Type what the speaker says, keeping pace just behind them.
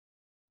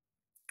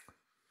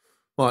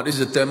Right,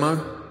 this is a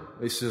demo.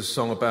 This is a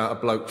song about a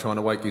bloke trying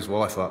to wake his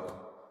wife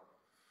up.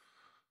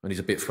 And he's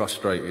a bit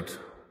frustrated.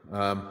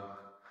 I'm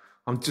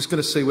just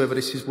going to see whether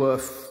this is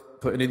worth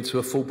putting into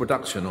a full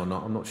production or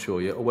not. I'm not sure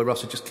yet. Or whether I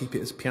should just keep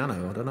it as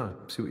piano. I don't know.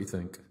 See what you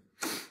think.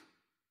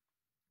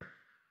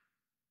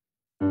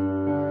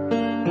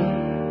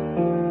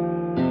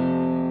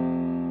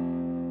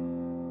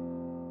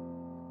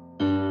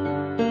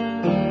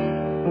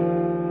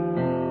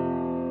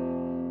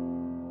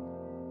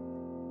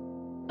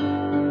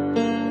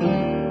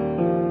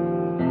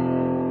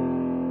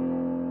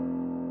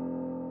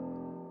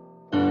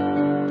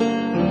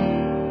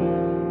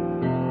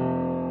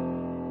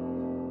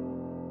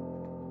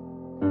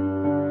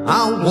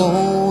 I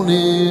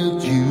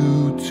wanted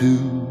you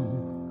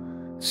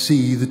to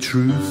see the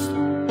truth,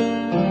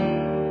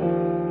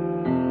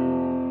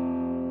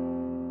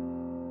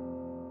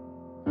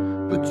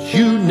 but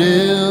you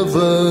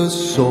never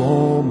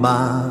saw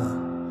my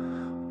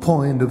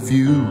point of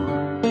view.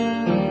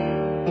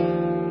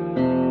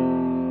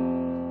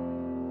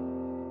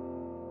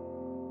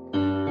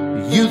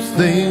 You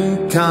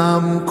think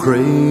I'm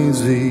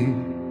crazy,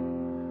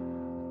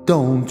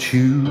 don't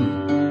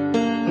you?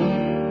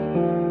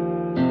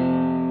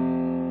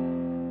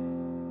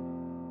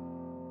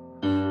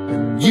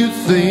 You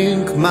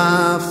think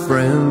my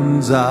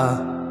friends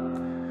are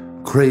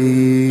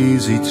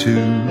crazy too.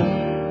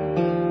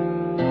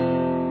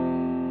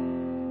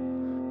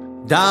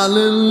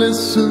 Darling,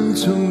 listen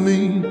to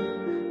me.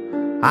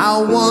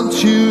 I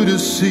want you to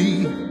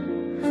see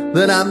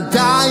that I'm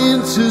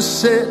dying to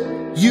set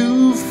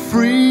you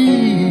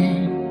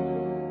free.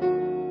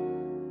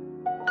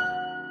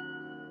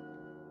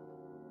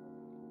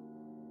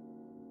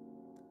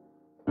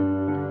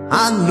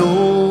 I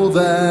know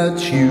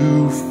that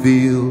you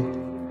feel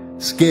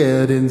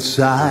scared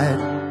inside,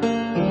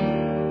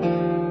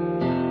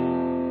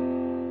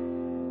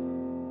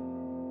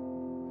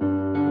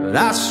 but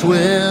I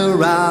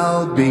swear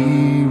I'll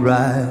be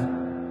right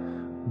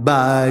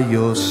by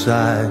your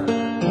side.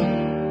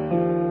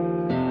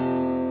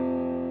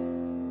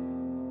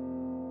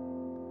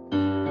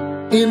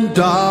 In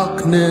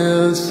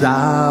darkness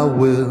I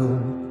will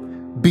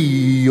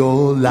be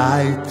your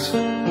light.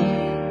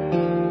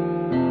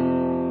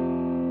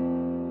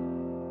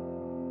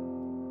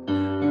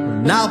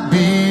 And I'll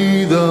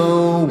be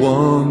the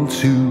one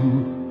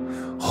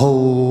to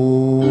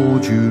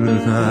hold you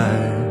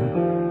tonight.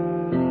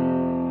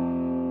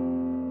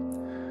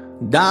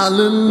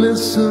 Darling,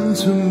 listen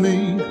to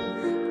me.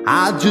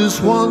 I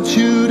just want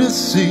you to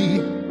see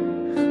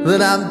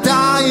that I'm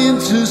dying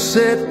to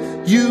set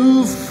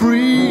you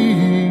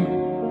free.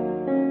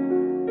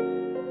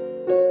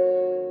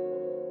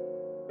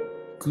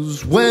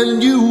 'Cause when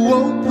you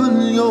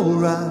open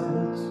your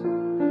eyes,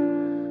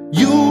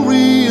 you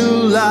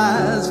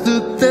realize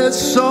that there's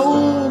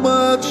so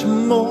much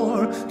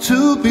more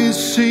to be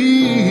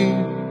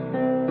seen.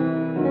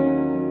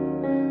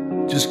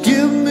 Just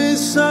give me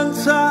some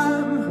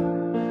time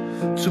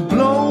to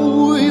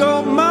blow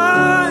your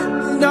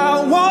mind.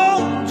 I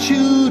want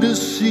you to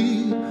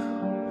see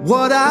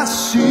what I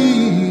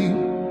see.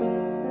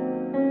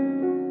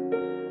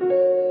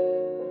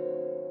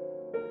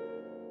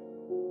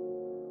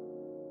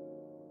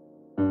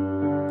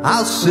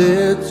 I'll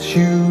set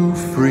you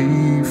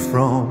free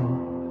from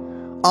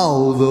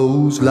all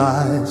those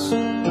lies.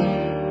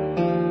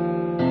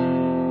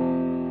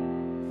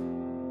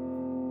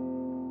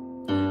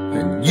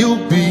 And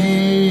you'll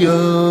be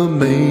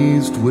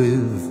amazed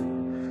with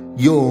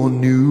your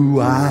new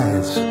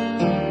eyes.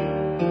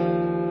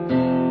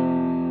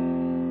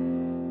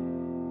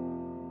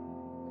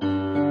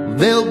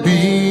 There'll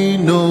be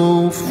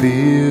no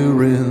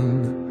fear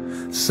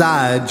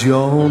inside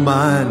your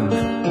mind.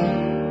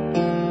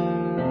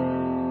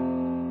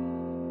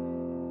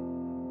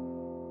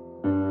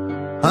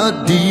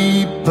 A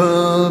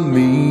deeper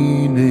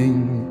meaning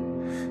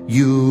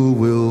you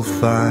will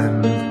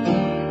find.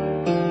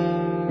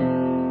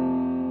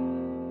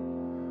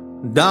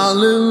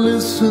 Darling,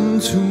 listen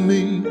to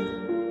me.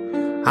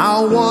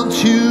 I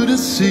want you to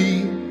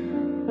see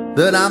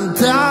that I'm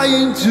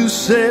dying to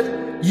set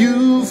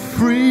you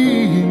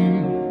free.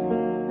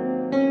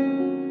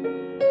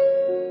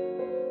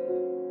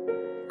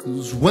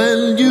 'Cause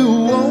when you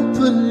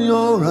open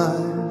your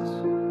eyes,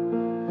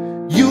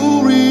 you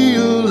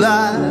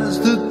realize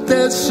that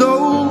there's so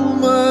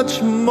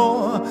much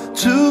more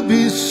to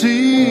be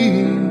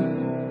seen.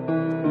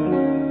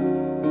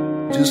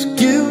 Just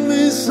give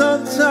me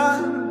some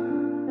time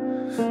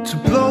to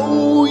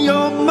blow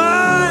your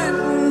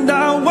mind.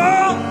 I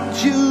want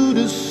you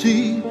to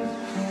see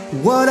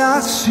what I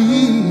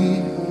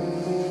see.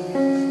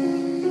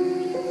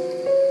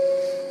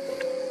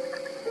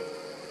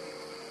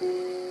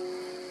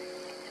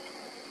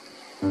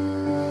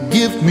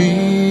 Give me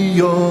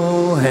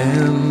your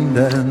hand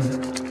and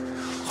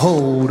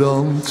hold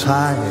on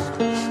tight.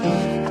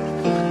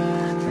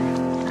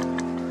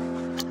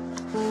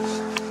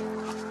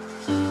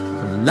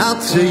 And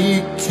I'll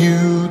take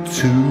you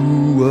to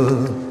a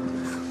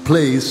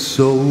place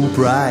so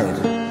bright.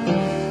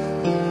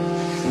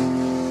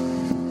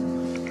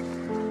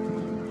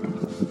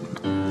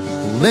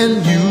 then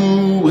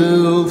you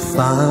will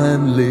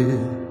finally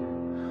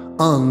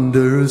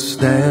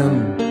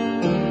understand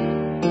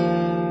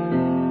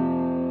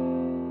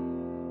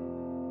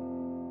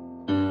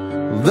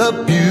the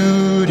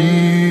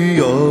beauty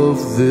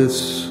of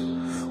this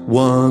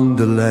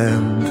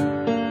wonderland.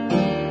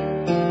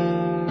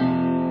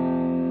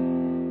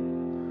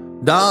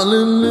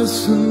 Darling,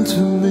 listen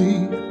to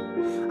me.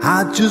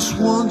 I just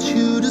want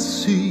you to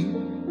see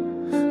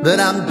that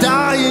I'm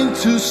dying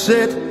to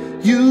set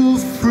you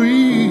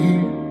free.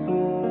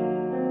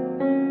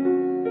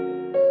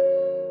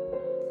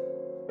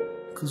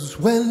 'Cause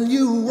when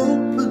you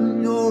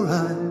open your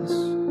eyes,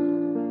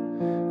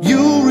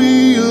 you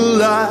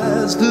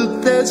realize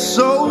that there's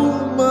so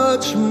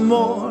much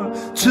more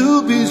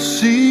to be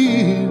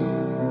seen.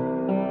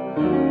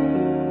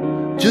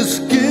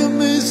 Just give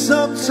me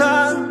some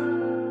time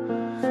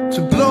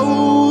to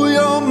blow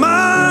your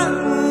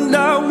mind.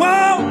 I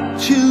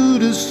want you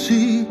to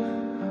see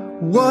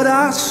what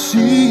I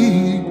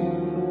see.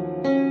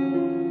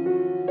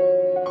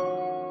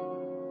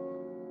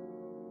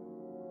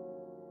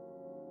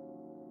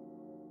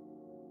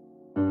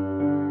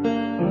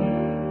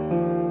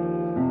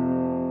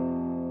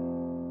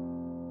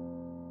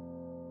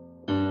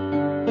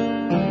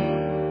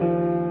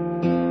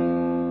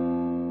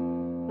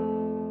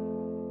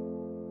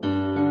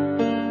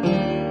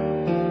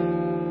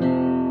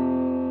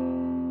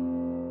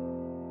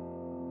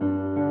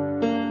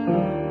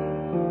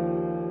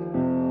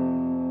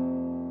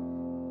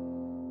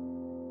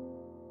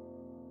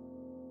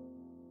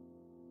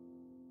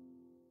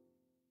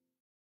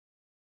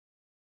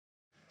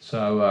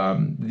 So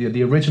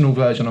the original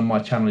version on my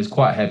channel is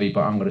quite heavy,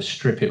 but I'm going to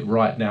strip it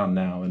right down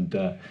now and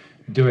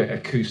do it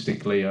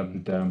acoustically,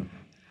 and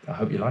I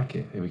hope you like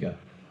it. Here we go.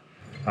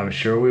 I'm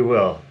sure we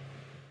will.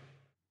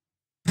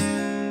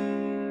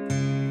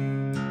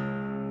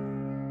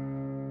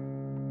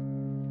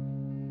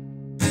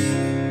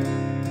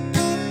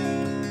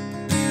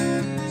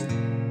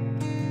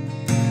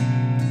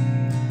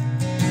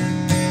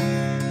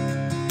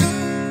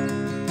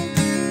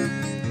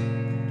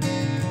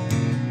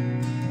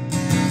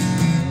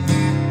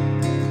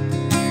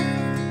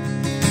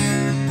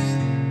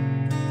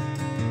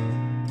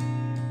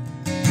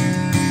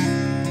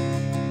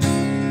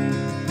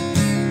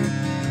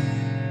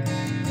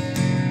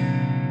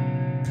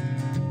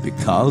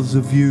 Because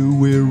of you,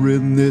 we're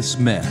in this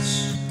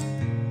mess.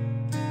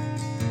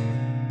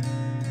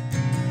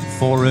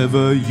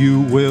 Forever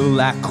you will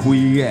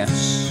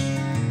acquiesce.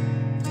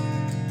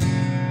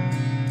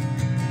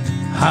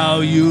 How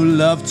you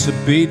love to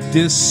be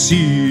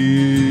deceived.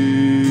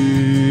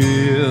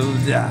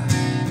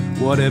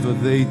 Whatever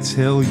they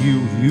tell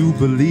you, you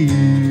believe.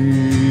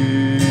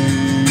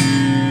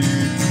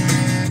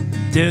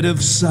 Dead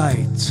of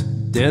sight,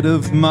 dead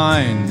of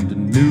mind,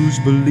 news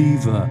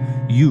believer,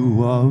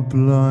 you are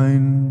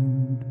blind.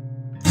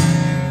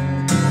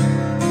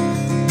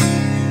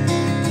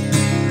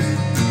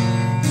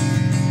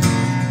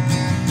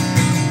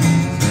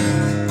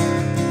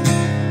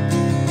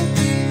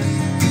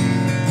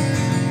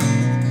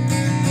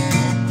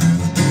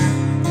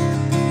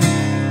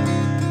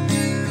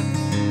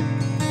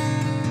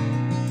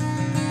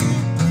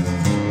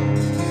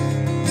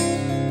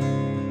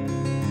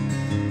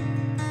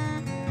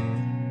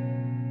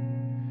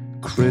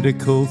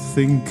 Critical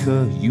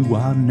thinker, you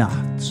are not.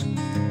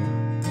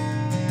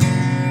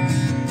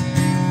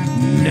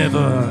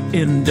 Never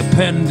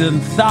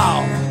independent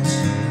thought.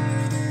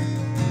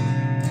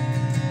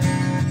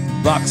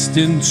 Boxed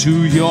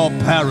into your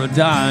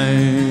paradigm.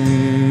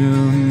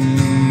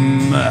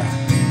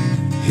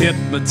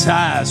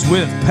 Hypnotized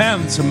with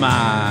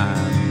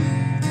pantomime.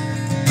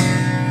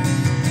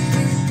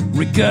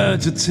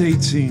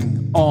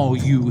 Regurgitating all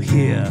you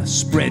hear.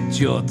 Spread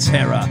your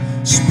terror,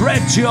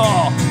 spread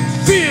your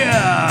fear.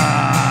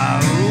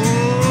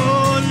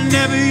 Oh,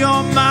 never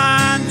your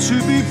mind to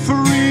be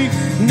free.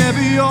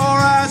 Never your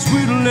eyes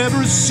will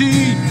ever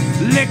see.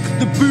 Lick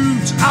the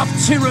boot of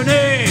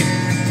tyranny,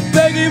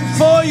 begging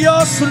for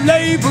your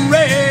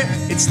slavery.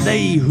 It's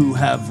they who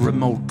have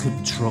remote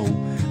control.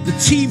 The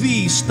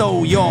TV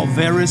stole your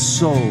very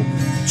soul.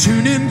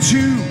 Tune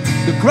into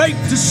the great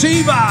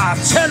deceiver,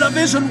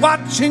 television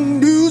watching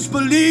news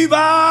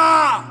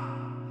believer.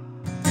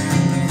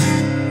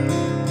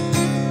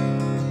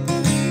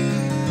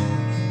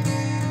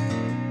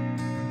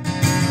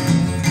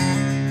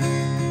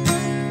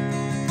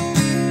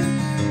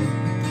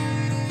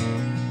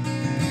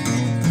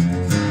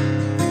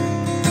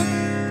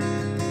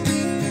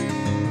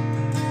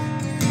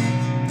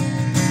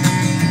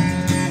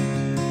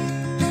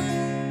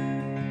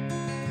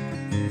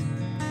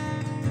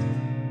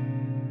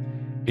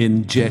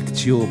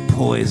 Inject your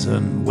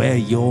poison, wear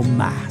your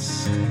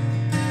mask.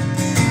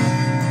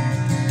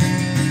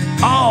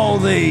 All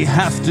they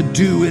have to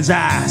do is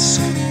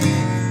ask.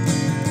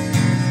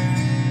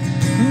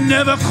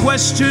 Never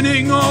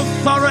questioning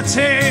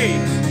authority.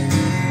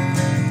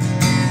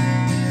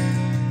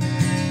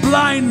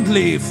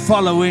 Blindly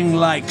following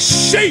like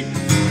sheep.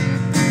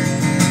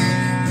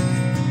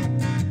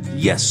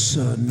 Yes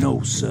sir,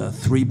 no sir,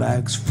 3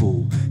 bags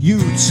full. You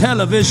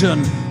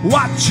television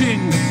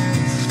watching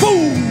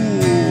fool!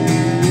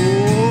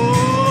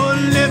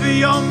 Never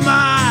your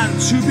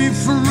mind to be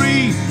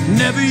free,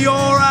 never your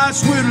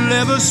eyes will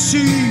ever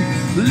see.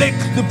 Lick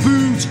the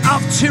boot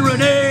of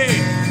tyranny,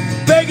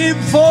 begging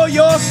for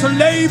your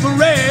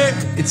slavery.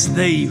 It's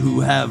they who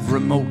have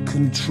remote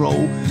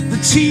control. The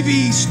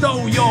TV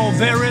stole your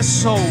very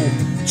soul.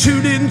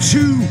 Tune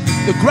into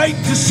the great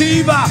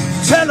deceiver,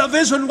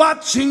 television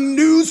watching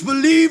news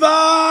believer.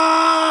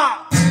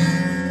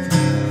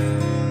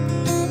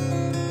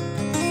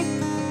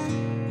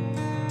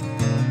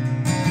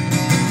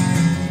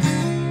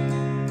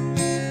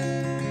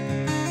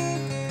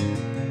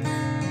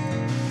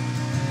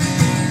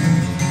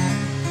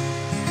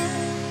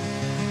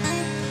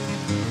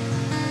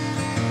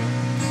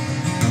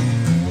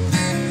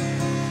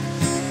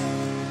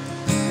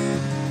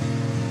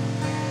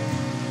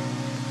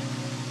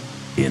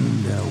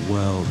 In their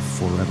world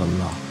forever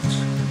locked,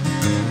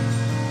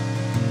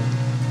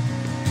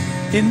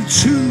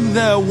 into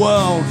their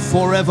world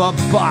forever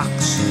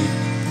boxed.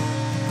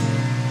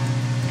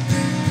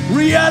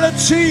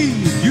 Reality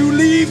you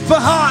leave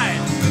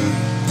behind,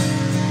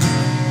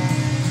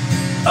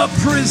 a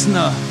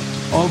prisoner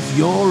of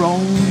your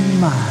own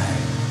mind.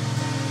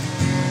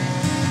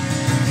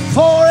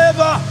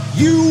 Forever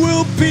you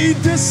will be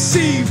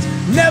deceived,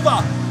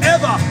 never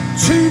ever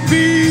to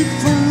be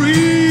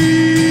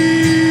free.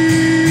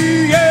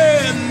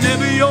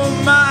 Never your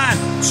mind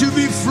to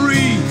be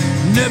free,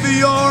 never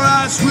your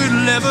eyes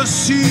will ever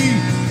see.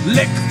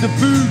 Lick the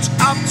boot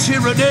of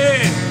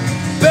tyranny,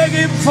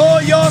 begging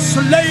for your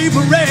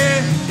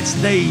slavery. It's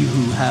they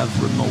who have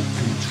remote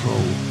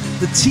control.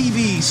 The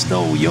TV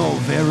stole your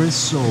very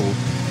soul.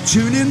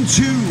 Tune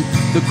into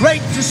the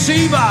great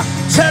deceiver,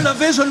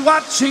 television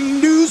watching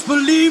news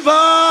believer.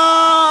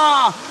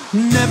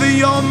 Never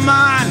your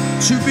mind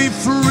to be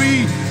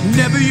free,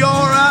 never your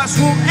eyes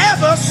will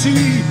ever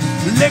see.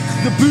 Lick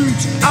the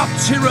boot of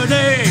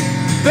tyranny,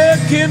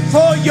 begging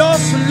for your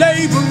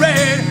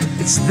slavery.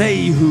 It's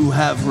they who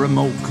have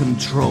remote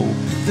control.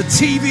 The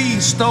TV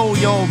stole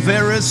your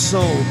very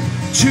soul.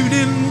 Tune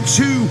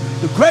into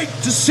the great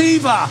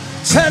deceiver,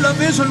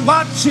 television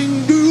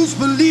watching news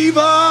believer.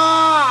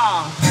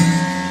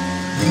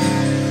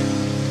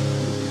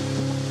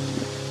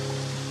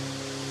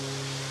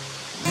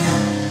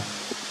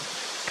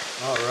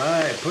 All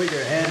right, put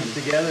your hands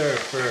together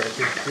for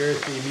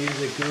conspiracy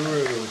music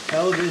guru,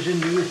 television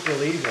news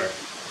believer.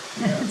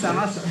 It's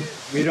awesome.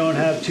 We don't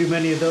have too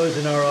many of those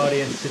in our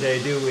audience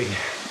today, do we?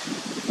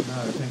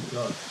 No, thank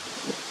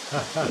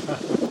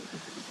God.